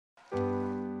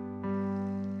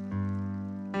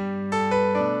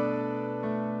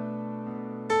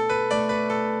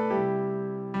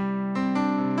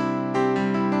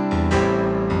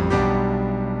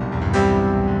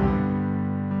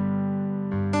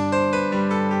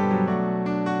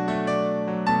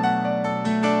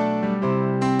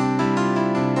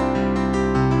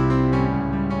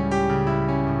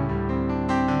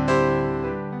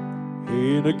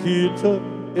Nikita,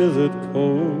 is it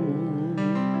cold?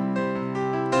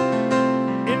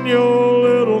 In your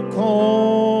little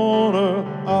corner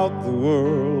of the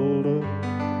world,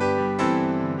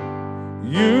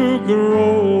 you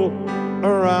grow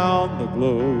around the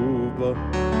globe.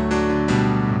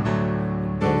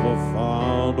 Never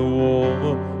found a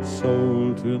warmer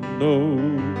soul to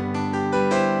know.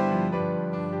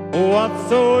 Oh, I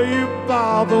saw you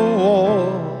by the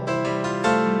wall,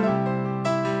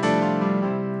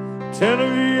 10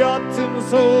 of you Elton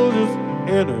soldiers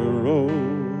in a row,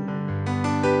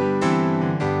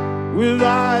 with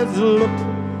eyes that looked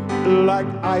like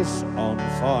ice on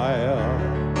fire.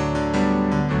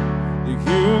 The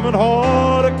human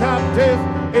heart of captive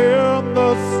in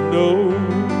the snow.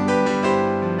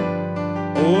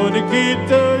 Oh,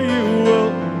 Nikita, you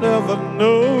will never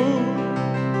know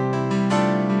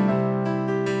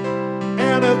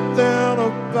anything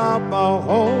about my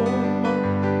home.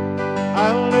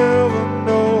 I'll never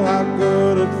know how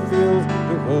good it feels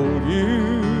to hold you.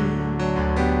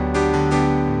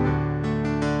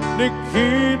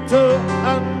 Nikita,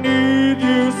 I need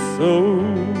you so.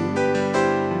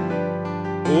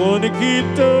 Oh,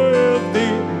 Nikita is the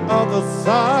other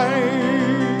side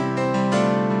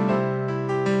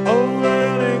of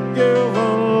any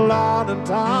given line of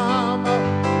time,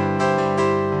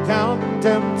 counting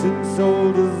tempting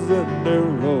soldiers in their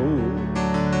row.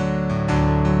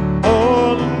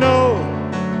 Oh no,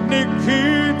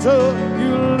 Nikita,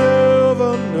 you'll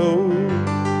never know.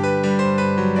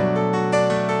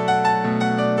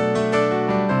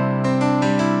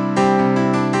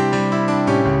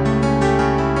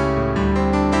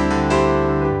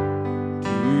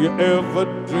 Do you ever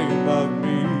dream of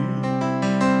me?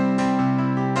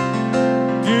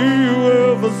 Do you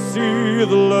ever see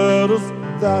the letters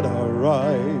that I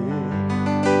write?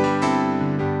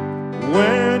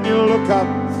 When you look up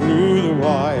through the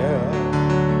wire,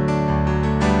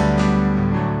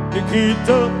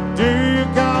 Nikita, do you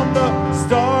count the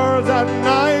stars at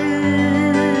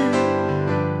night?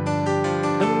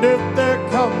 And if there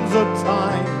comes a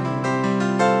time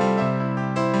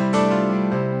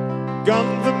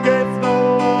guns and gates no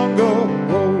longer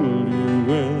hold you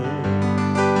in,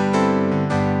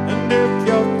 and if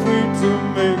you're free to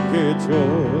make a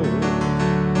choice,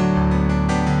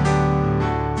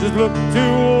 just look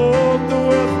toward the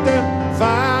west and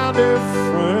find a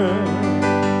friend.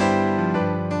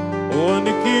 Oh,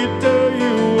 Nikita,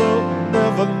 you will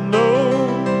never know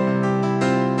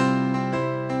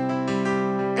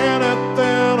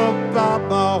anything about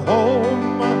my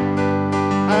home.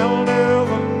 I'll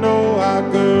never know how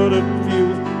good it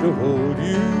feels to hold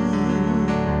you.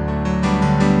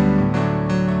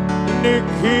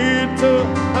 Nikita,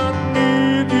 I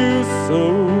need you so.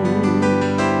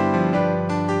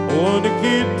 Oh,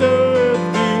 Nikita is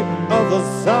the other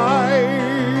side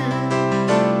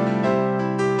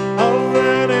of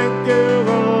any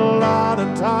given line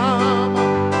of time,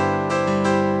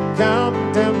 count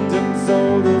tempting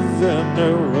soldiers in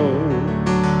their row.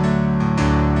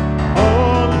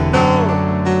 Oh no,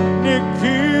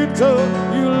 Nikita,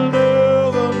 you'll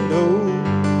never know.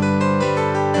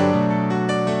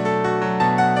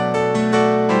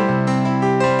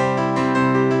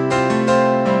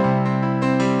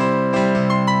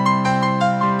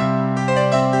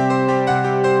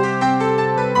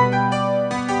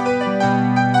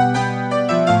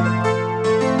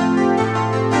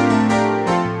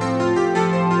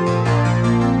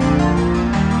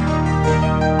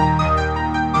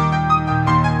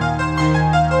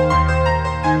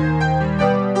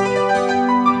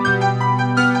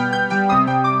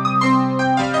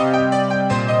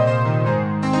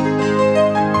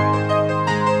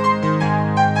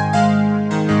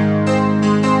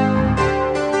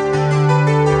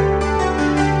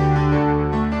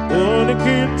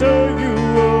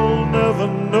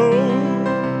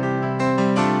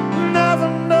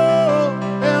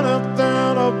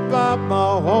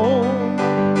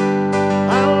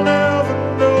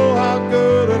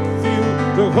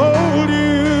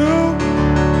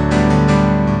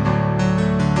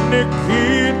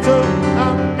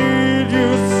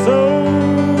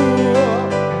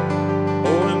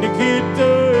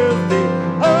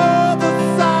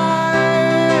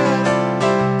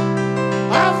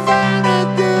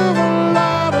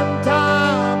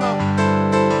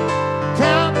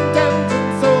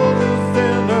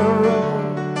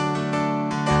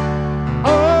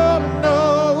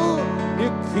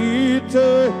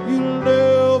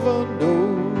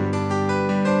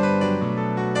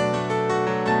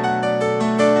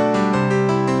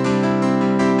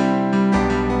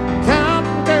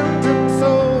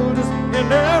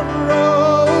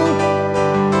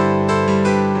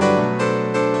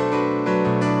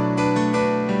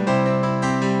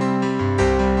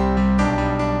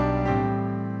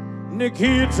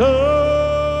 Nikita.